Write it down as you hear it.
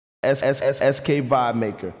SK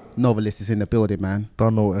Vibemaker. Novelist is in the building, man.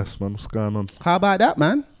 Don't know S, man. What's going on? How about that,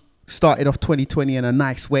 man? Started off 2020 in a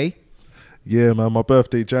nice way. Yeah, man. My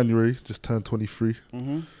birthday, January, just turned 23.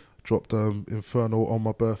 Dropped Inferno on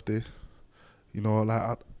my birthday. You know,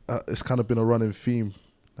 like it's kind of been a running theme.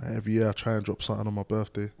 Like every year I try and drop something on my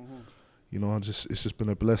birthday. You know, it's just been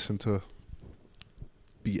a blessing to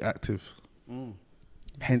be active.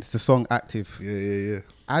 Hence the song Active. Yeah.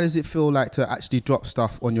 How does it feel like to actually drop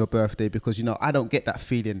stuff on your birthday? Because, you know, I don't get that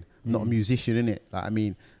feeling. I'm not a musician, innit? Like, I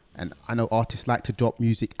mean, and I know artists like to drop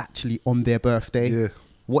music actually on their birthday. Yeah.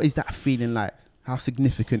 What is that feeling like? How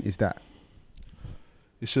significant is that?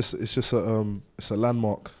 It's just it's a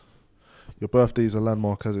landmark. Your birthday is a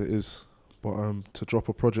landmark as it is. But to drop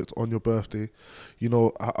a project on your birthday, you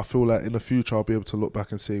know, I feel like in the future I'll be able to look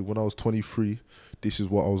back and say, when I was 23, this is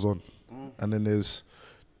what I was on. And then there's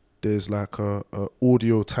like a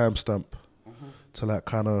audio timestamp to like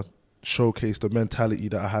kind of showcase the mentality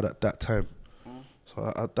that I had at that time.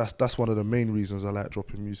 So that's one of the main reasons I like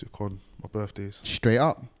dropping music on my birthdays. Straight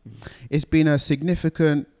up. It's been a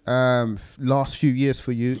significant last few years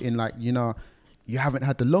for you in, like, you know, you haven't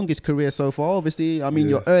had the longest career so far, obviously. I mean,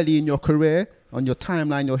 you're early in your career, on your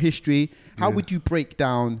timeline, your history. How would you break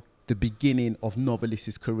down the beginning of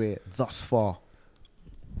Novelist's career thus far?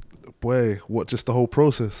 Boy, what, just the whole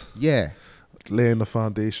process? Yeah. Laying the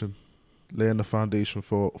foundation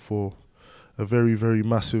for a very, very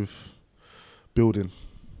massive building.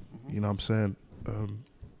 You know what I'm saying?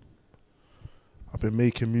 I've been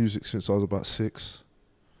making music since I was about 6.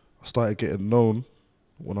 I started getting known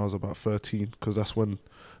when I was about 13, because that's when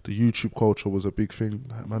the YouTube culture was a big thing.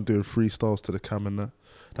 Like, man doing freestyles to the cam and that.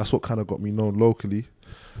 That's what kind of got me known locally.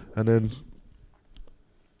 And then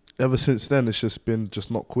ever since then, it's just been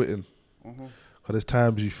not quitting. Because there's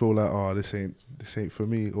times you feel like, oh, this ain't for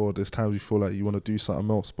me, or there's times you feel like you want to do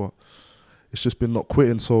something else, but it's just been not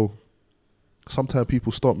quitting. So sometimes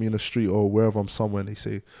people stop me in the street or wherever I'm somewhere and they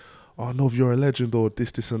say, oh, no, you're a legend, or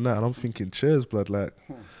this and that. And I'm thinking, cheers, blood, like,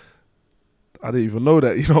 I didn't even know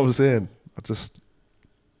that, you know what I'm saying?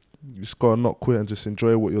 You just gotta not quit and just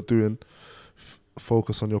enjoy what you're doing,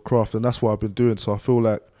 focus on your craft, and that's what I've been doing. So I feel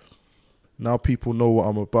like now people know what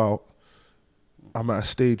I'm about. I'm at a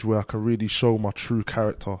stage where I can really show my true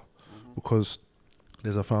character, because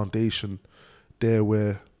there's a foundation there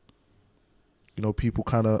where, you know, people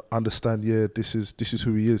kind of understand, yeah, this is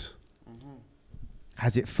who he is.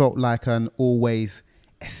 Has it felt like an always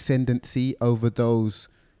ascendancy over those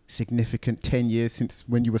significant 10 years since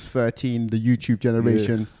when you was 13, the YouTube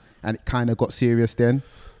generation, and it kind of got serious then?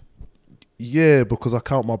 Yeah, because I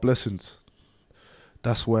count my blessings.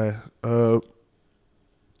 That's where I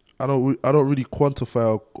don't really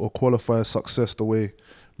quantify or qualify success the way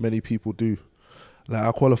many people do. Like,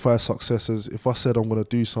 I qualify success as, if I said I'm gonna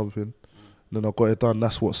do something, then I got it done.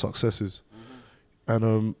 That's what success is.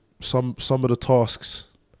 And some of the tasks,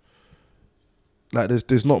 like,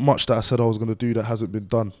 there's not much that I said I was gonna do that hasn't been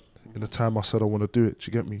done in the time I said I want to do it. Do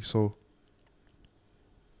you get me? So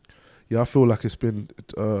yeah, I feel like it's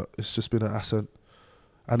just been an ascent,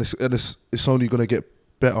 and it's only gonna get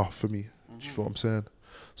better for me. Do you feel what I'm saying?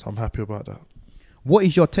 So I'm happy about that. What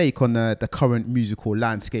is your take on the current musical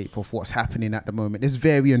landscape of what's happening at the moment? There's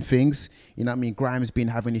varying things, you know what I mean? Grime's been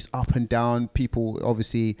having this up and down. People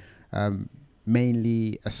obviously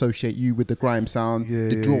mainly associate you with the grime sound.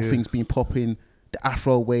 The drill things been popping, the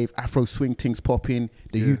Afro wave, Afro swing things popping,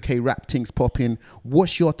 the UK rap things popping.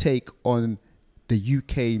 What's your take on the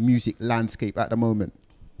UK music landscape at the moment?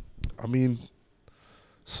 I mean,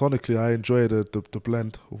 sonically, I enjoy the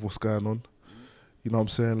blend of what's going on. You know what I'm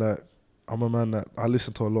saying? Like, I'm a man that I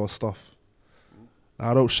listen to a lot of stuff.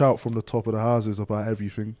 I don't shout from the top of the houses about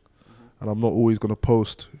everything, and I'm not always gonna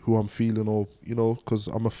post who I'm feeling, or, you know, because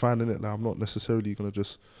I'm a fan in it. Like, I'm not necessarily gonna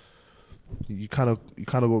just. You kind of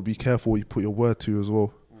gotta be careful what you put your word to as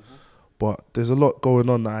well. But there's a lot going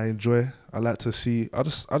on that I enjoy. I like to see. I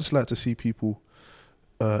just like to see people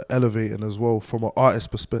elevating as well, from an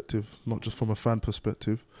artist perspective, not just from a fan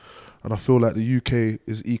perspective. And I feel like the UK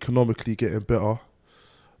is economically getting better.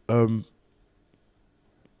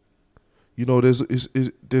 You know,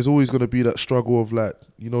 there's always going to be that struggle of, like,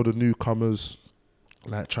 you know, the newcomers,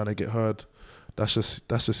 like, trying to get heard. That's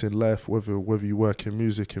just in life, whether you work in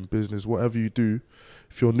music, in business, whatever you do.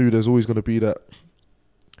 If you're new, there's always going to be that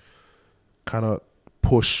kind of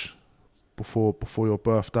push before you're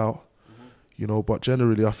birthed out. You know, but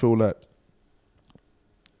generally I feel like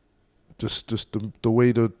just the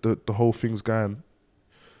way the whole thing's going,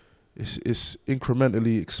 it's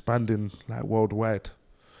incrementally expanding, like, worldwide.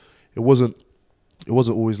 It wasn't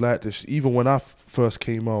always like this. Even when I first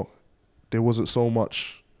came out, there wasn't so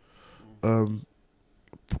much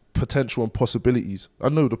potential and possibilities. I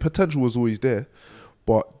know the potential was always there,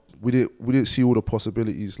 but we didn't see all the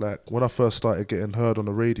possibilities. Like when I first started getting heard on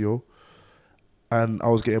the radio, and I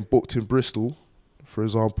was getting booked in Bristol, for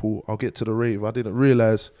example, I'll get to the rave. I didn't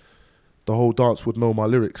realize the whole dance would know my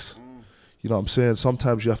lyrics. You know what I'm saying?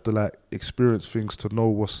 Sometimes you have to like experience things to know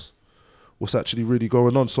what's actually really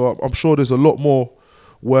going on. So I'm sure there's a lot more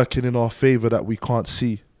working in our favor that we can't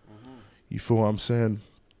see. You feel what I'm saying?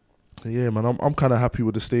 Yeah, man, I'm kind of happy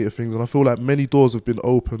with the state of things, and I feel like many doors have been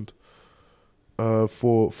opened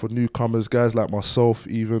for newcomers, guys like myself,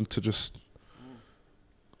 even to just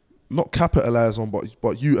not capitalize on,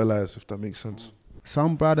 but utilize, if that makes sense.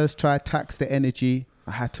 Some brothers try to tax the energy.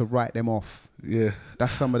 I had to write them off. Yeah,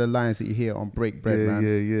 that's some of the lines that you hear on Break Bread, man.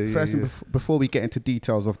 Yeah. First, before we get into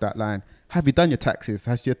details of that line, have you done your taxes?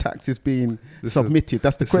 Has your taxes been submitted?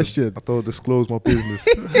 That's the question. I don't disclose my business.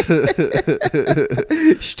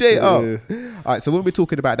 Straight up. All right, so when we're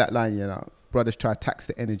talking about that line, you know, brothers try to tax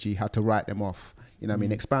the energy, had to write them off. You know what I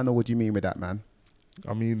mean? Expand on what do you mean with that, man?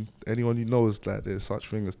 I mean, anyone who knows that there's such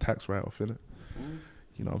thing as tax write-off, innit?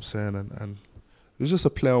 You know what I'm saying? And it was just a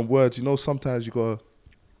play on words. You know, sometimes you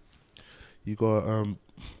gotta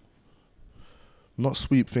not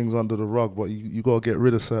sweep things under the rug, but you gotta get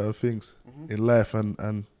rid of certain things in life,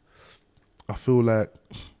 and I feel like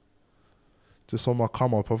just on my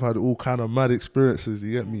come up, I've had all kind of mad experiences,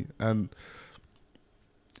 you get me? And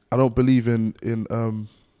I don't believe in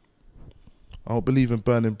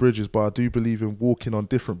burning bridges, but I do believe in walking on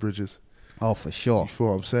different bridges. Oh, for sure. You feel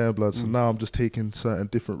what I'm saying, blood? So now I'm just taking certain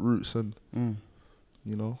different routes, and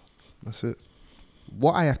you know, that's it.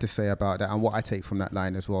 What I have to say about that, and what I take from that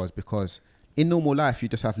line as well, is because in normal life, you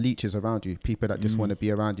just have leeches around you, people that just want to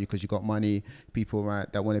be around you because you got money, people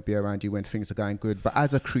that want to be around you when things are going good. But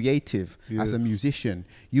as a creative, as a musician,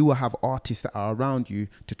 you will have artists that are around you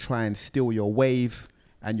to try and steal your wave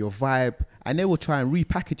and your vibe, and they will try and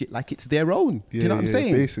repackage it like it's their own. Do you know what I'm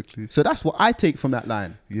saying? Basically. So that's what I take from that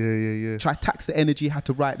line. Yeah. Try tax the energy, had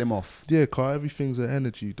to write them off. Yeah, cause everything's an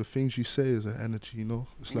energy. The things you say is an energy, you know?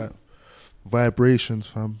 It's like vibrations,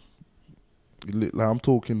 fam. Like I'm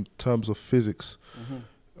talking in terms of physics.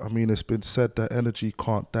 I mean, it's been said that energy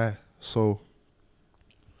can't die. So,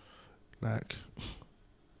 like,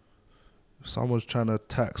 if someone's trying to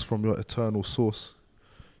tax from your eternal source,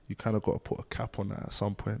 you kind of got to put a cap on that at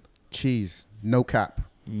some point. Cheese, no cap.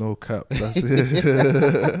 No cap, that's it.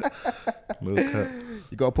 No cap.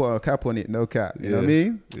 You got to put a cap on it, no cap. You know what I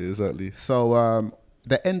mean? Yeah, exactly. So,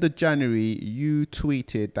 the end of January, you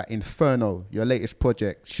tweeted that Inferno, your latest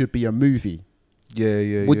project, should be a movie.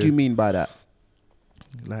 Yeah. What do you mean by that?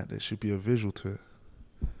 Like, there should be a visual to it.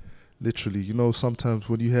 Literally, you know, sometimes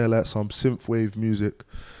when you hear like some synthwave music,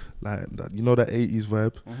 like, you know, that 80s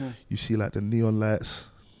vibe, you see like the neon lights.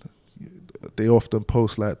 They often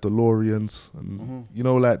post like DeLoreans, and you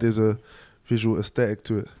know, like there's a visual aesthetic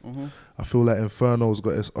to it. I feel like Inferno's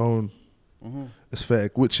got its own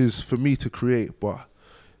aesthetic, which is for me to create, but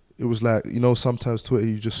it was like, you know, sometimes Twitter,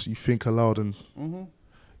 you think aloud, and you know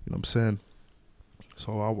what I'm saying?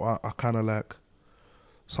 So I kind of like,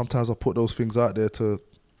 sometimes I put those things out there to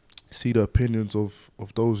see the opinions of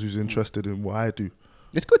those who's interested in what I do.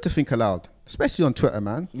 It's good to think aloud, especially on Twitter,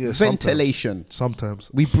 man. Yeah, ventilation.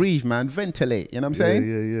 Sometimes. We breathe, man. Ventilate. You know what I'm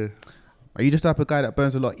saying? Yeah. Are you the type of guy that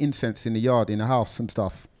burns a lot of incense in the yard, in the house and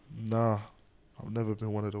stuff? Nah, I've never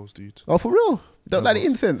been one of those dudes. Oh, for real? You don't like the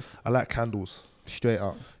incense? I like candles. Straight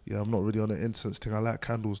up. Yeah, I'm not really on the incense thing. I like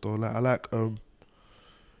candles though. Like, I like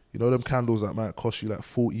you know them candles that might cost you like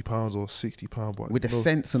 £40 or £60, but with the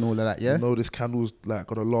scents and all of that, yeah? You know, this candle's like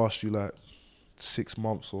gonna last you like 6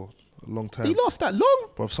 months or a long time. They last that long?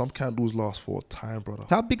 But some candles last for a time, brother.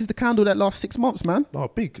 How big is the candle that lasts 6 months, man? No,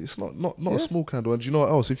 big. It's not a small candle. And you know what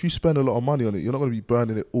else? If you spend a lot of money on it, you're not gonna be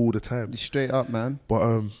burning it all the time. Straight up, man. But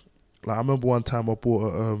like I remember one time I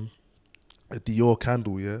bought a Dior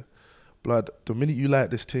candle, yeah? Blood, the minute you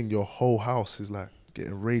light this thing, your whole house is like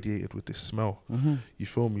getting radiated with this smell. You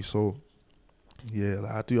feel me? So yeah,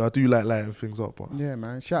 like I do like lighting things up. But yeah,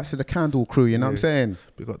 man. Shouts to the candle crew, you know what I'm saying?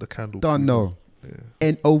 We got the candle Done, crew. no.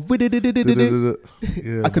 Yeah.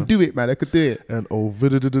 I could do it, man. I could do it.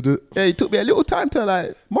 Yeah, it took me a little time to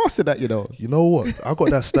like master that, you know. You know what? I got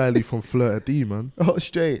that stylie from Fleur D, man. Oh,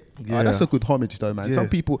 straight. Yeah. Oh, that's a good homage though, man. Yeah. Some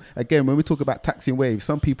people, again, when we talk about taxing waves,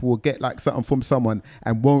 some people will get like something from someone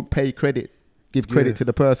and won't pay credit, give credit to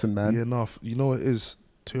the person, man. Yeah, enough. You know what it is?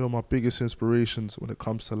 Two of my biggest inspirations when it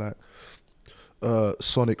comes to like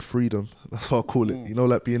sonic freedom, that's what I call it. You know,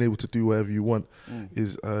 like being able to do whatever you want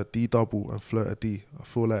is D Double and Fleur D. I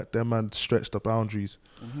feel like them man stretch the boundaries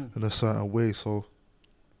in a certain way. So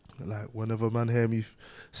Like whenever man hear me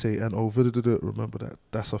say and oh, remember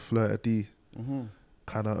that's a Flirt D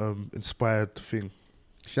kind of inspired thing.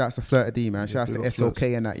 Shouts to Flirt D, man. Yeah, Shouts big to up SOK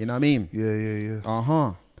Flirts. and that, you know what I mean?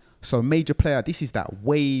 Yeah. So major player, this is that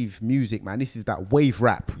wave music, man. This is that wave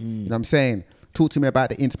rap. You know what I'm saying? Talk to me about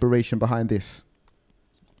the inspiration behind this.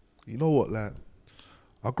 You know what, like,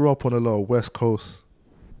 I grew up on a lot of West Coast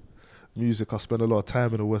music. I spent a lot of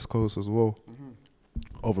time in the West Coast as well,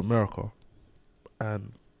 of America.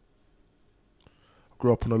 And I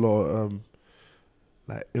grew up on a lot of,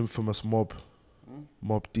 like, infamous Mob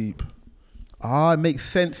Deep. Ah, it makes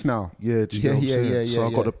sense now. Yeah, do you get what I'm saying? So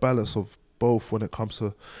I got the balance of both when it comes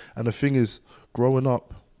to, and the thing is, growing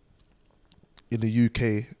up in the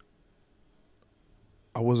UK,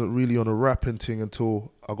 I wasn't really on a rapping thing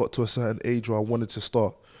until I got to a certain age where I wanted to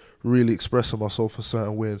start really expressing myself a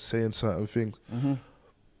certain way and saying certain things.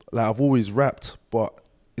 Like I've always rapped, but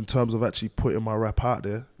in terms of actually putting my rap out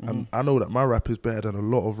there, and I know that my rap is better than a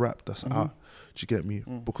lot of rap that's out. Do you get me?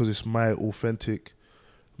 Because it's my authentic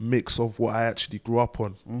mix of what I actually grew up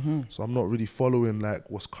on. So I'm not really following like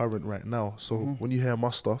what's current right now. So when you hear my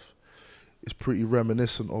stuff, it's pretty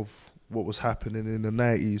reminiscent of what was happening in the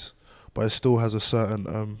 90s, but it still has a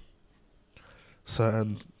certain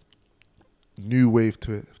new wave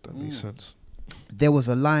to it, if that makes sense. There was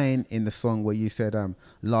a line in the song where you said,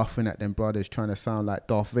 laughing at them brothers trying to sound like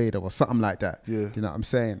Darth Vadar or something like that. Yeah. Do you know what I'm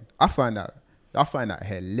saying? I find that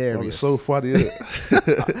hilarious. Oh, it's so funny, isn't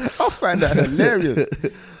it? I find that hilarious.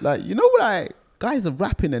 Like, you know, like guys are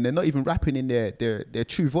rapping and they're not even rapping in their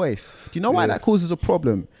true voice. Do you know why that causes a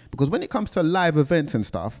problem? Because when it comes to live events and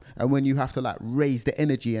stuff, and when you have to like raise the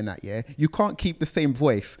energy and that, you can't keep the same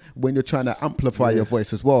voice when you're trying to amplify your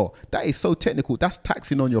voice as well. That is so technical. That's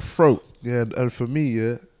taxing on your throat. Yeah, and for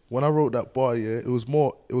me, when I wrote that bar, it was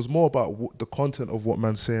more about the content of what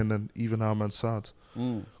man's saying than even how man sounds.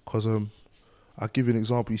 Because I'll give you an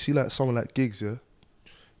example. You see like someone like Giggs,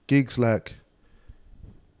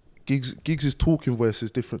 Giggs' talking voice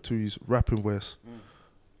is different to his rapping voice.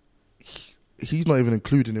 He's not even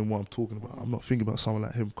included in what I'm talking about. I'm not thinking about someone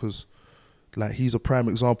like him because like he's a prime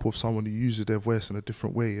example of someone who uses their voice in a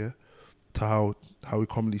different way, to how he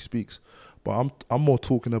commonly speaks. But I'm more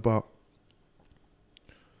talking about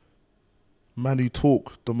man who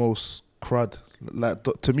talk the most crud. Like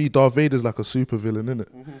to me, Darth Vader's like a super villain,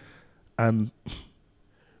 innit? And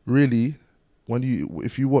really,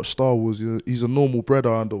 if you watch Star Wars, he's a normal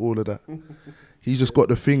brudda under all of that. He's just got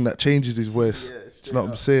the thing that changes his voice. Do you know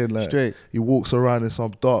what I'm saying? Like he walks around in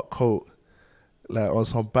some dark coat, like on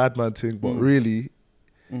some bad man thing, but really,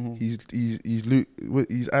 he's Luke.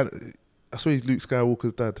 I swear he's Luke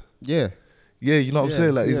Skywalker's dad. Yeah, you know what I'm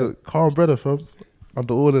saying? Like he's a calm brother, fam,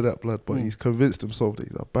 under all of that blood, but he's convinced himself that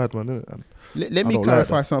he's a bad man, innit? And let me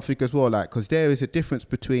clarify something as well, like, because there is a difference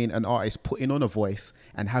between an artist putting on a voice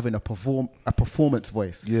and having a performance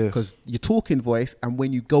voice. Yeah. Because your talking voice, and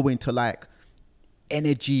when you go into like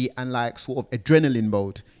energy and like sort of adrenaline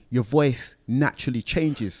mode, your voice naturally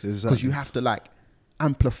changes because you have to like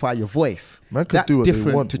amplify your voice. That's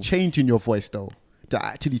different to changing your voice though. To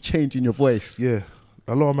actually changing your voice. Yeah,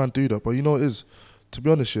 a lot of men do that, but you know it is. To be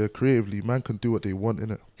honest, creatively, man can do what they want,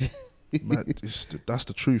 innit? Man, that's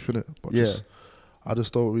the truth, innit? But I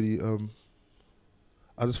just don't really.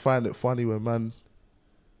 I just find it funny when man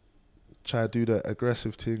try to do that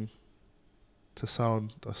aggressive thing to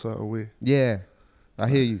sound a certain way. Yeah, I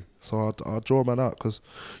hear you. So I draw man out because,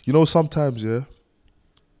 you know, sometimes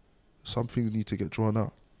some things need to get drawn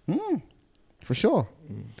out. For sure.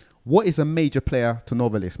 What is a major player to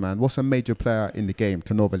Novelist, man? What's a major player in the game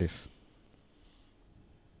to Novelist?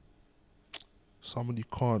 Someone you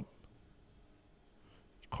can't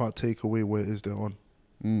take away where it is they're on,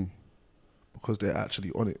 because they're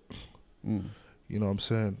actually on it. You know what I'm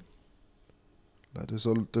saying? Like there's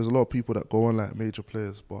a lot of people that go on like major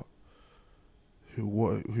players, but who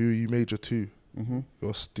are you major to?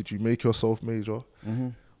 Did you make yourself major,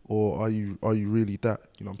 or are you really that?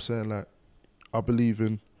 You know what I'm saying? Like I believe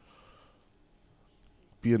in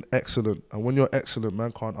being excellent, and when you're excellent,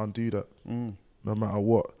 man can't undo that, no matter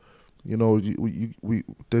what. You know,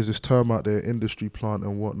 there's this term out there, industry plant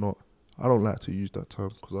and whatnot. I don't like to use that term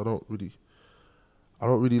because I don't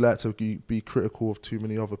really like to be critical of too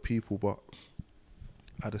many other people. But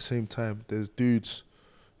at the same time, there's dudes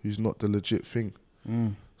who's not the legit thing.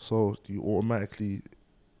 So you automatically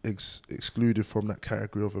excluded from that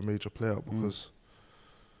category of a major player because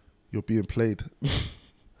you're being played.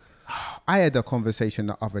 I had a conversation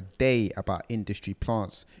the other day about industry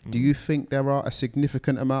plants. Do you think there are a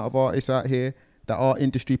significant amount of artists out here that are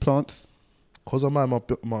industry plants? Because I mind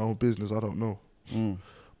my own business, I don't know.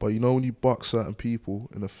 But you know when you buck certain people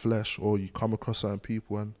in the flesh, or you come across certain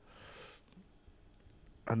people and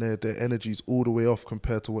their energy's all the way off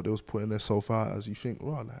compared to what they was putting themselves out as, you think,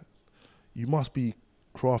 right, like, you must be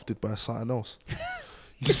crafted by something else.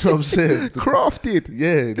 You know what I'm saying? Crafted?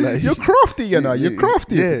 Yeah. Like, you're crafty, you know, you're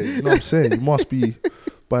crafted. Yeah, you know what I'm saying? You must be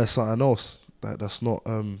by something else. Like, that's not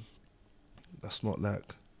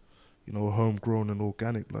like, you know, homegrown and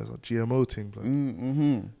organic, like, it's a GMO thing. Like, you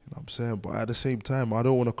know what I'm saying? But at the same time, I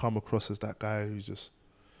don't want to come across as that guy who's just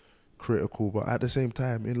critical. But at the same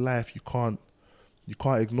time, in life, you can't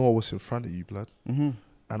ignore what's in front of you, blood. And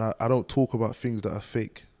I don't talk about things that are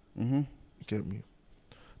fake. You get me?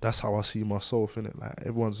 That's how I see myself, innit? Like,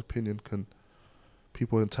 everyone's opinion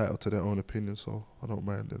people are entitled to their own opinion, so I don't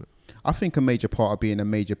mind, innit? I think a major part of being a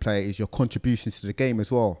major player is your contributions to the game as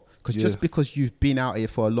well. Because just because you've been out here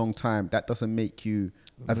for a long time, that doesn't make you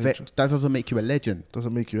that doesn't make you a legend.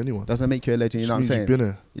 Doesn't make you anyone. Doesn't make you a legend, you know what I'm saying? You've been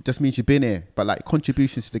here. It just means you've been here. But like,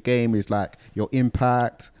 contributions to the game is like your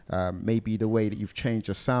impact, maybe the way that you've changed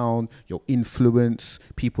your sound, your influence,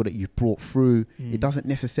 people that you've brought through. It doesn't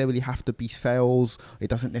necessarily have to be sales.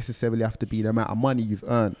 It doesn't necessarily have to be the amount of money you've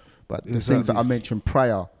earned. But the things that I mentioned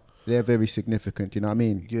prior, they're very significant, you know what I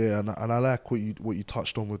mean? Yeah, and I like what you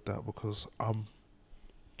touched on with that, because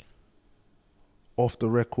off the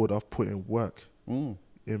record, I've put in work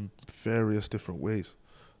in various different ways.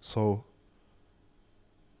 So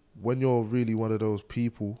when you're really one of those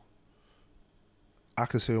people, I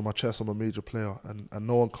can say on my chest I'm a major player, and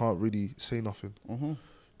no one can't really say nothing. Do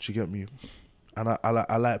you get me? And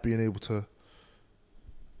I like being able to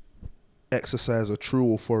exercise a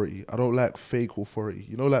true authority. I don't like fake authority.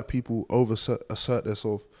 You know, like people assert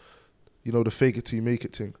themselves, you know, the fake it till you make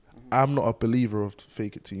it thing. I'm not a believer of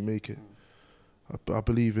fake it till you make it. I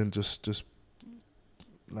believe in just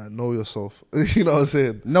like, know yourself. You know what I'm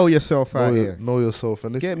saying? Know yourself out here. Know yourself.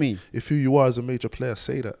 And if who you are as a major player,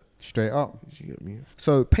 say that. Straight up. You get me?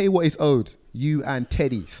 So pay what is owed. You and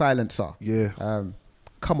Teddy, Silencer. Yeah.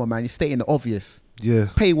 Come on, man. You're stating the obvious. Yeah.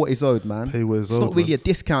 Pay what is owed, man. Pay what is owed. It's not really a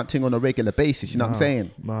discounting on a regular basis. You know what I'm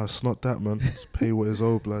saying? Nah, it's not that, man. It's pay what is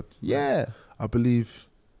owed, blood. Yeah. I believe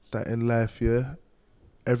that in life, yeah,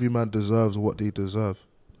 every man deserves what they deserve.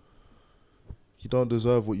 You don't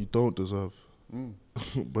deserve what you don't deserve,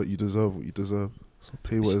 but you deserve what you deserve. So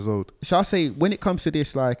pay what is owed. Shall I say, when it comes to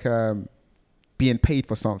this, like being paid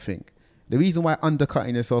for something, the reason why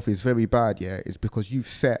undercutting yourself is very bad, yeah, is because you've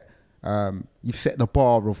set the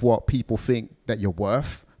bar of what people think that you're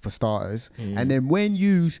worth, for starters. And then when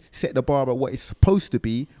you set the bar at what it's supposed to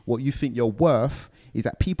be, what you think you're worth, is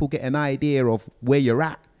that people get an idea of where you're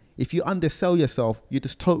at. If you undersell yourself, you're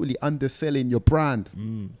just totally underselling your brand.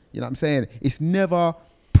 You know what I'm saying? It's never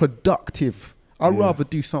productive. I'd rather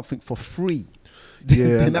do something for free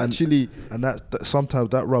than actually... And that sometimes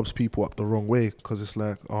that rubs people up the wrong way, because it's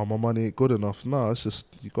like, oh, my money ain't good enough. No, it's just,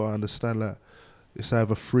 you got to understand that it's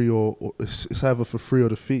either free or it's either for free or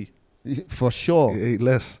the fee. For sure. It ain't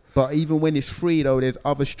less. But even when it's free, though, there's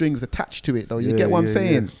other strings attached to it, though. You get what I'm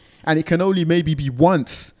saying? Yeah. And it can only maybe be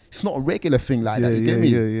once. It's not a regular thing like that. You get me?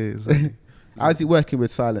 Yeah, exactly. How's it working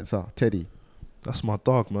with Silencer, Teddy? That's my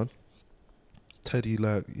dog, man. Teddy,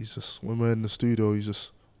 like, he's just, when we're in the studio, he's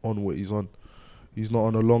just on what he's on. He's not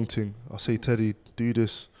on a long thing. I say, Teddy, do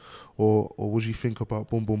this, or what do you think about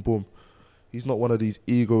boom, boom, boom? He's not one of these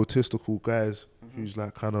egotistical guys who's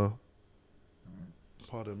like kind of,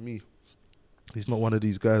 pardon me, he's not one of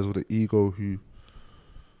these guys with an ego who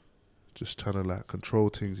just trying to like control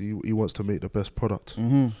things. He wants to make the best product. Do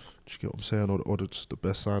you get what I'm saying? Or just the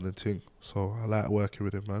best sounding thing. So I like working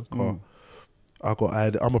with him, man.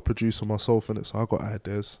 I'm a producer myself, innit? So I got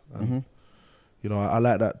ideas, and you know, I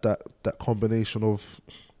like that combination of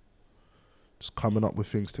just coming up with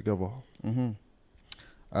things together.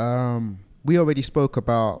 We already spoke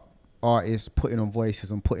about artists putting on voices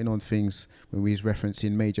and putting on things when we was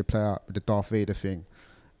referencing major player with the Darth Vadar thing.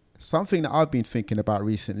 Something that I've been thinking about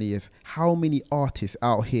recently is how many artists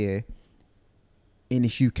out here in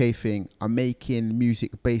this UK thing are making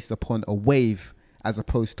music based upon a wave as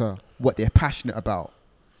opposed to what they're passionate about.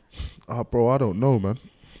 Bro, I don't know, man.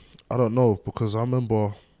 I don't know, because I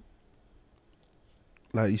remember,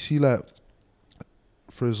 like, you see, like,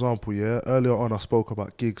 for example, yeah, earlier on I spoke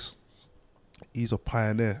about Gigs. He's a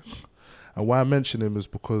pioneer. And why I mention him is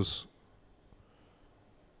because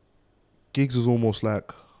Gigs is almost like,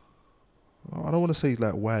 I don't want to say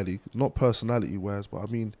like Wiley, not personality wise, but I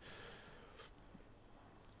mean,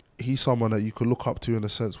 he's someone that you could look up to in a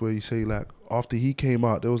sense where you say, like, after he came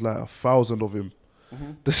out, there was like 1,000 of him.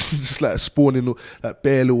 Just like spawning like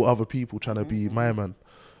bare little other people trying to be my man.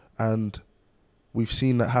 And we've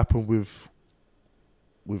seen that happen with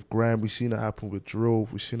with grime. We've seen it happen with drill.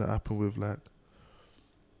 We've seen it happen with like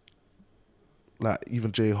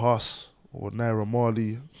even Jay Huss or Naira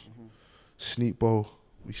Marley, Sneakbo.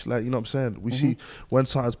 We like, you know what I'm saying? We see when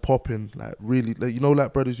something's popping, like really, like, you know,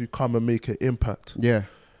 like brothers who come and make an impact. Yeah.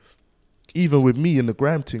 Even with me in the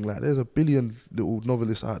grime thing, like there's a billion little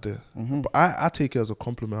novelists out there. But I take it as a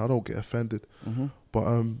compliment. I don't get offended. But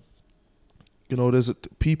you know,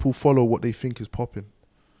 people follow what they think is popping.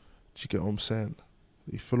 Do you get what I'm saying?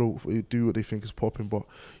 They do what they think is popping. But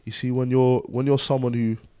you see, when you're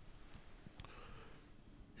someone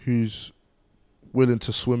who's willing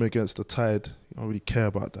to swim against the tide, you don't really care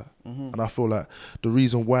about that. And I feel like the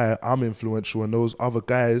reason why I'm influential and those other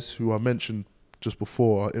guys who I mentioned just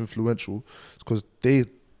before are influential is because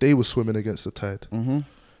they were swimming against the tide. Do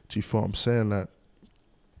you feel what I'm saying? Like,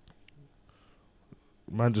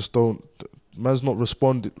 man's not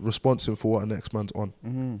responsive for what the next man's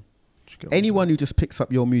on. Anyone who just picks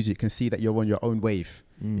up your music can see that you're on your own wave.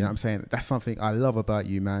 You know what I'm saying? That's something I love about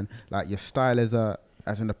you, man. Like your style as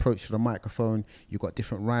an approach to the microphone, you've got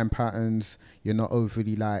different rhyme patterns. You're not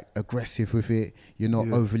overly like aggressive with it. You're not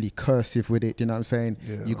overly cursive with it. You know what I'm saying?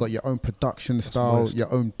 You got your own production style,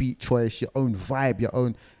 your own beat choice, your own vibe, your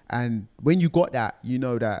own. And when you got that, you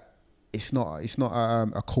know that it's not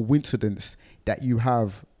a coincidence that you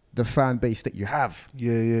have the fan base that you have. Do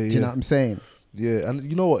you know what I'm saying? Yeah, and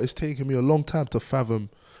you know what? It's taken me a long time to fathom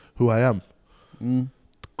who I am,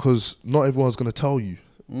 because not everyone's gonna tell you.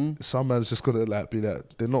 Some man's just gonna like be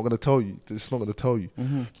like, they're not gonna tell you. They're just not gonna tell you.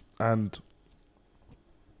 And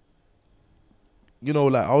you know,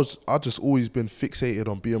 like I just always been fixated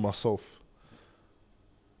on being myself.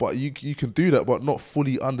 But you can do that, but not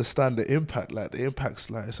fully understand the impact. Like the impact's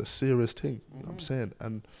like, it's a serious thing. You know what I'm saying?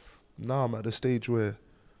 And now I'm at the stage where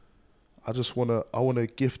I wanna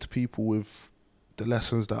gift people with the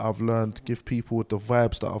lessons that I've learned, give people with the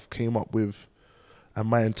vibes that I've came up with and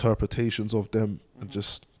my interpretations of them, and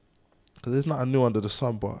just, because there's nothing new under the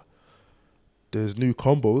sun, but there's new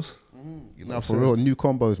combos. You know, for real, new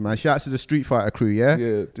combos, man. Shout out to the Street Fighter crew,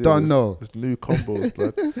 yeah? Don't know. There's new combos,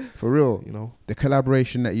 blood. For real. You know, the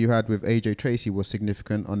collaboration that you had with AJ Tracy was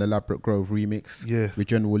significant on the Elaborate Grove remix. With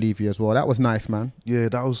General Levy as well. That was nice, man. Yeah,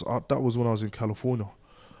 that was when I was in California.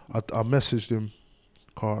 I messaged him,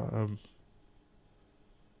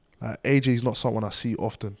 like AJ's not someone I see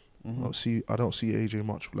often. I don't see AJ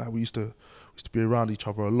much. Like we used to be around each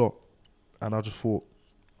other a lot, and I just thought,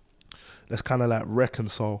 let's kind of like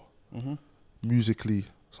reconcile musically.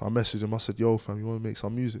 So I messaged him. I said, "Yo, fam, you want to make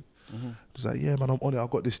some music?" He's like, "Yeah, man, I'm on it. I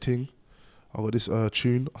got this thing. I got this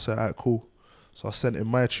tune." I said, "Alright, cool." So I sent him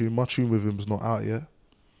my tune. My tune with him's not out yet.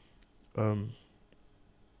 And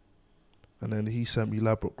then he sent me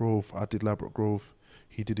Elaborate Grove. I did Elaborate Grove.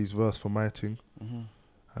 He did his verse for my thing.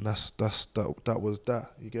 And that was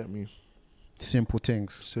that. You get me? Simple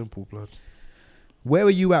things. Simple, blood. Where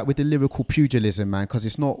are you at with the lyrical pugilism, man? Because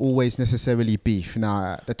it's not always necessarily beef.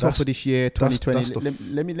 Now, at the top of this year, 2020,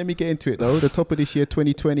 let me get into it though. The top of this year,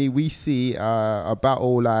 2020, we see a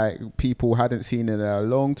battle like people hadn't seen in a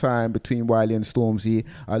long time between Wiley and Stormzy.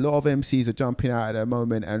 A lot of MCs are jumping out at the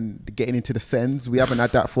moment and getting into the sends. We haven't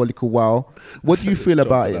had that for a little while. What do you feel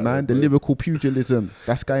about it, man? The lyrical pugilism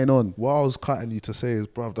that's going on. What I was cutting you to say is,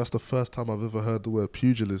 bruv, that's the first time I've ever heard the word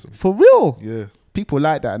pugilism. For real? Yeah. People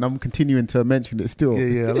like that, and I'm continuing to mention it still.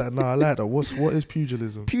 Yeah. I like that. What is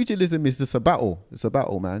pugilism? Pugilism is just a battle. It's a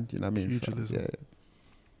battle, man. Do you know what I mean? Pugilism. So, yeah.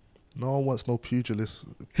 No one wants no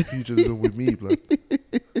pugilism with me, blood.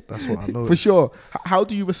 That's what I know. For sure. How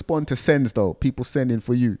do you respond to sends, though? People sending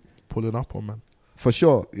for you? Pulling up on, man. For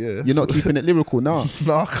sure. Yeah. You're not keeping it lyrical now.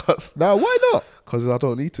 Nah, Nah, why not? Because I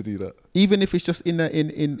don't need to do that. Even if it's just in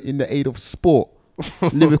the aid of sport,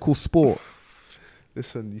 lyrical sport.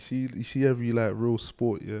 Listen, you see every like real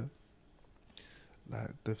sport, yeah.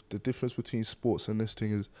 Like the difference between sports and this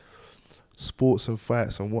thing is, sports and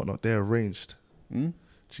fights and whatnot, they're arranged. Do you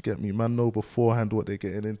get me? Man know beforehand what they're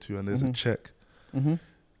getting into, and there's a check.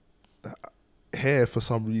 Here, for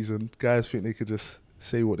some reason, guys think they could just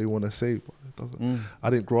say what they want to say, but it doesn't. I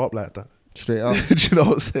didn't grow up like that. Straight up. Do you know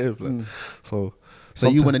what I'm saying? Like, So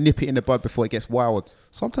you want to nip it in the bud before it gets wild.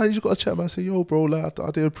 Sometimes you just got to chat, man. Say, yo, bro, like,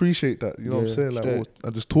 I did appreciate that. You know what I'm saying? Like, I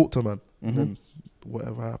just talk to man. And then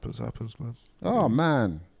whatever happens, man. Oh,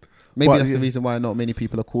 man. Maybe that's the reason why not many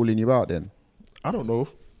people are calling you out then. I don't know.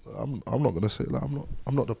 I'm not gonna say like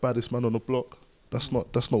I'm not the baddest man on the block. That's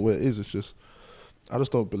not where it is. It's just I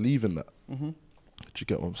just don't believe in that. Do you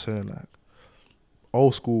get what I'm saying? Like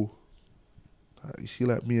old school, You see,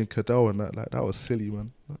 like me and Cadell and that, like that was silly,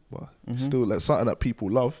 man. But still, like something that people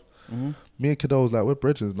love. Me and Cadell was like, we're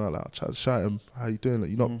brethren now. Like, I shout him, how you doing? Like,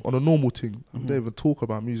 you know, on a normal thing. We don't even talk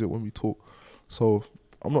about music when we talk. So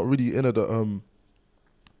I'm not really into the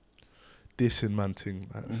dissing man thing.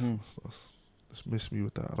 Like, just miss me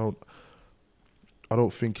with that. I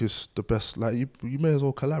don't think it's the best. Like you may as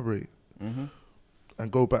well collaborate and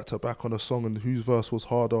go back to back on a song and whose verse was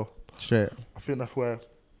harder. Straight. I think that's where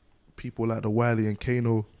people like the Wiley and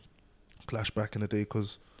Kano clash back in the day,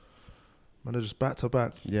 because man, they're just back to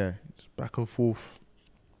back. Yeah. Just back and forth.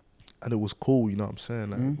 And it was cool, you know what I'm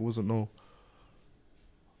saying? Like it wasn't no...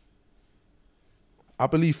 I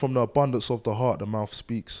believe from the abundance of the heart, the mouth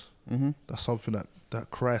speaks. That's something that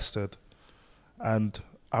Christ said. And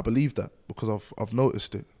I believe that because I've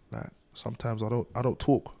noticed it. Like sometimes I don't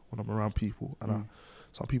talk when I'm around people, and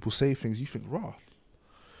some people say things you think, rah.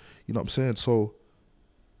 You know what I'm saying? So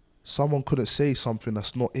someone couldn't say something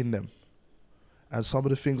that's not in them. And some of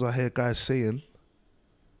the things I hear guys saying,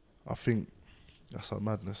 I think that's a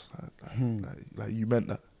madness. Like you meant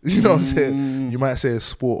that. You know what I'm saying? You might say it's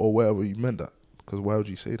sport or whatever, you meant that. Because why would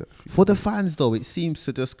you say that? For the fans though, it seems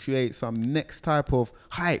to just create some next type of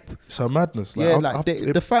hype. It's a madness. Like,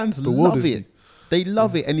 yeah, the fans love it. They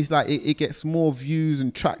love it, and it's like it gets more views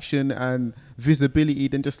and traction and visibility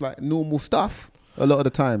than just like normal stuff a lot of the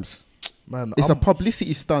times. Man, it's a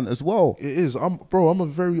publicity stunt as well. It is. I'm a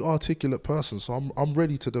very articulate person, so I'm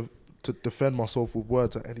ready to defend myself with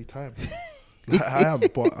words at any time. Like, I am,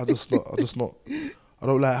 but I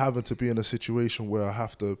don't like having to be in a situation where I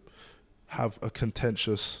have to have a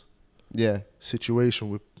contentious situation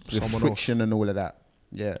with someone friction else. And all of that.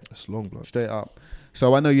 Yeah. It's long blood. Straight up.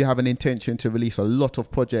 So I know you have an intention to release a lot of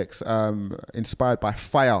projects inspired by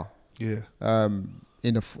fire. Yeah.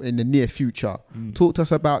 In the near future. Talk to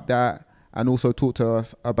us about that, and also talk to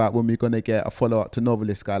us about when we're gonna get a follow-up to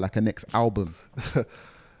Novelist Guy, like a next album.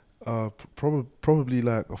 Probably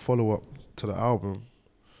like a follow-up to the album,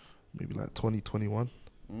 maybe like 2021.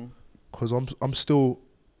 Because I'm still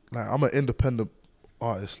like, I'm an independent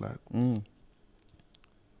artist, like, and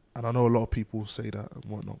I know a lot of people say that and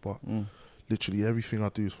whatnot, but literally everything I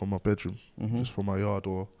do is from my bedroom, just from my yard,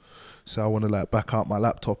 or say I want to like back out my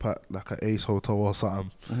laptop at like an Ace Hotel or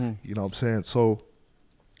something. You know what I'm saying? So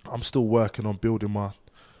I'm still working on building my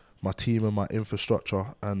team and my infrastructure,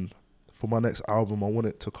 and for my next album I want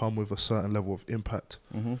it to come with a certain level of impact.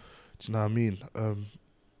 Do you know what I mean?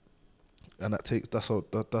 And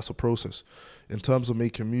that's a process. In terms of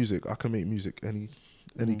making music, I can make music any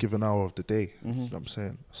given hour of the day. You know what I'm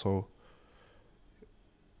saying? So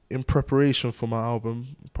in preparation for my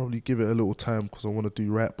album, probably give it a little time, because I want to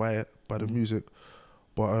do right by the music.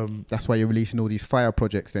 But that's why you're releasing all these fire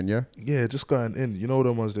projects then, yeah? Yeah, just going in. You know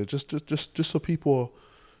them ones there. Just so people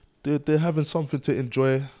they're having something to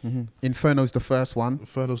enjoy. Inferno's the first one.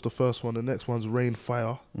 The next one's Rain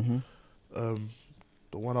Fire.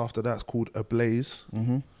 The one after that's called Ablaze.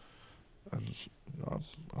 And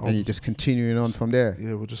you're just continuing on from there.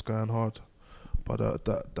 Yeah, we're just going hard. But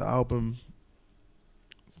the album,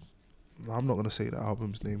 I'm not gonna say the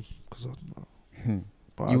album's name, because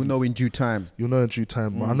you'll know in due time. You'll know in due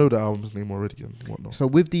time. But I know the album's name already and whatnot. So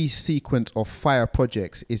with these sequence of fire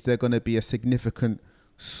projects, is there gonna be a significant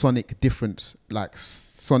sonic difference, like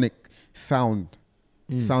sonic sound?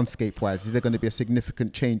 Soundscape wise, is there going to be a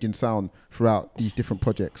significant change in sound throughout these different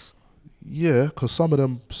projects? Yeah, because some of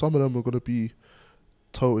them are going to be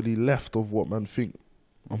totally left of what man think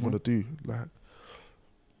I'm going to do. Like,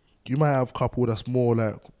 you might have a couple that's more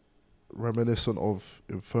like reminiscent of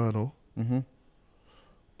Inferno,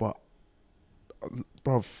 but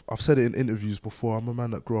bruv, I've said it in interviews before, I'm a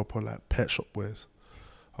man that grew up on like Pet Shop Boys.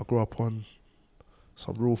 I grew up on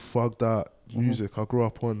some real thugged out music. I grew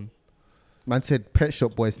up on... Man said Pet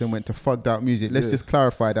Shop Boys then went to fugged out music. Let's just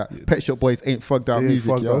clarify that. Pet Shop Boys ain't fugged out music,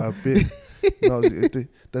 fugged out a bit. No,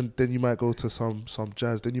 then you might go to some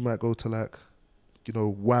jazz. Then you might go to like, you know,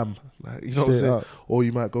 Wham. Like, you know what I'm saying? Or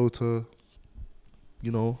you might go to,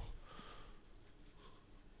 you know,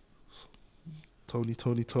 Tone. You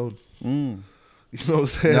know what I'm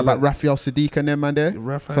saying? Yeah, about Raphael Sadiq and them, man, there?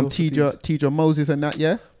 Some Tidra Moses and that,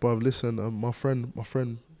 yeah? Bruv, listen, my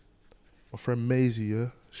friend Maisie, yeah?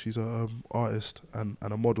 She's a artist and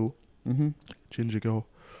a model, ginger girl,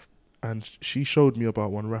 and she showed me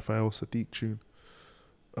about one Raphael Sadiq tune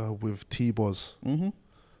with T-Boz.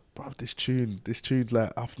 Bruv, this tune,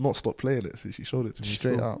 like, I've not stopped playing it since she showed it to me.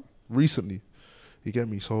 Straight up. Recently, you get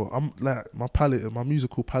me? So I'm like, my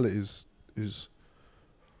musical palette is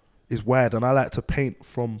wide, and I like to paint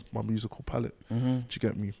from my musical palette. Do you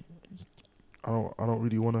get me? I don't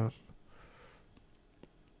really want to...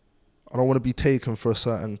 I don't want to be taken for a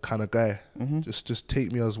certain kind of guy. Just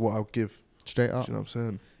take me as what I'll give. Straight up. Do you know what I'm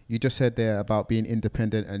saying? You just said there about being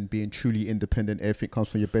independent and being truly independent. Everything comes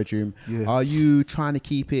from your bedroom. Yeah. Are you trying to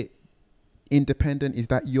keep it independent? Is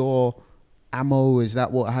that your ammo? Is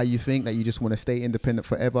that how you think, that you just want to stay independent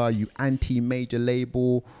forever? Are you anti major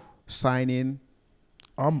label signing?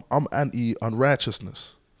 I'm anti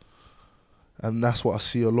unrighteousness, and that's what I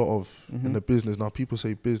see a lot of in the business now. People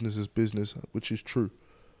say business is business, which is true,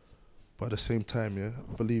 but at the same time, yeah,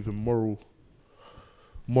 I believe in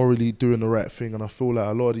morally doing the right thing, and I feel like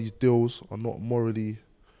a lot of these deals are not morally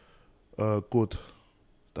good.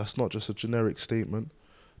 That's not just a generic statement.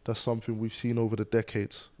 That's something we've seen over the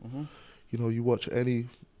decades. You know, you watch any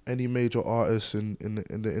major artists in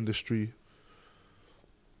the industry,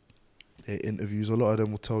 their interviews, a lot of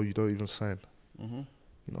them will tell you don't even sign. You know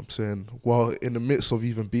what I'm saying? Well, in the midst of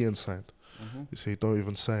even being signed, they say don't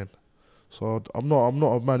even sign. So I'm not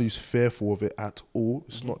a man who's fearful of it at all.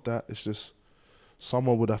 It's not that. It's just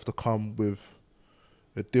someone would have to come with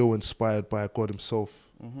a deal inspired by God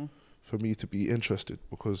himself for me to be interested,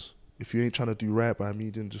 because if you ain't trying to do right by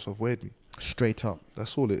me, then just avoid me. Straight up.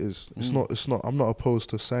 That's all it is. It's not, I'm not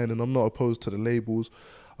opposed to signing. I'm not opposed to the labels.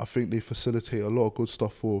 I think they facilitate a lot of good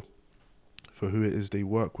stuff for who it is they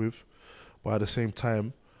work with. But at the same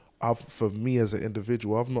time, for me as an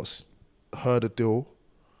individual, I've not heard a deal.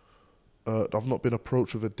 I've not been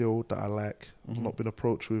approached with a deal that I like. I've not been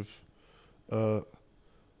approached with, I've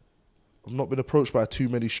not been approached by too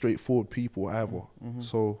many straightforward people either.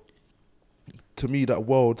 So to me, that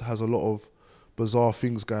world has a lot of bizarre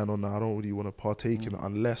things going on that I don't really want to partake in,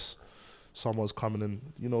 unless someone's coming and,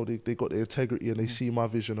 you know, they got the integrity and they see my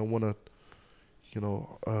vision and want to, you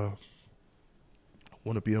know,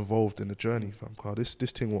 want to be involved in the journey, fam. This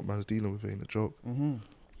thing what man's dealing with ain't a joke.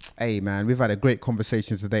 Hey man, we've had a great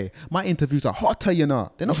conversation today. My interviews are hotter, you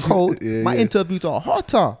know. They're not cold. My interviews are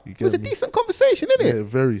hotter. It was a decent conversation, isn't it? Yeah,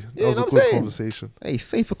 very. That was a good conversation. Hey,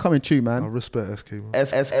 safe for coming true, man. I respect SK, man.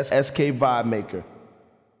 SK Vibemaker.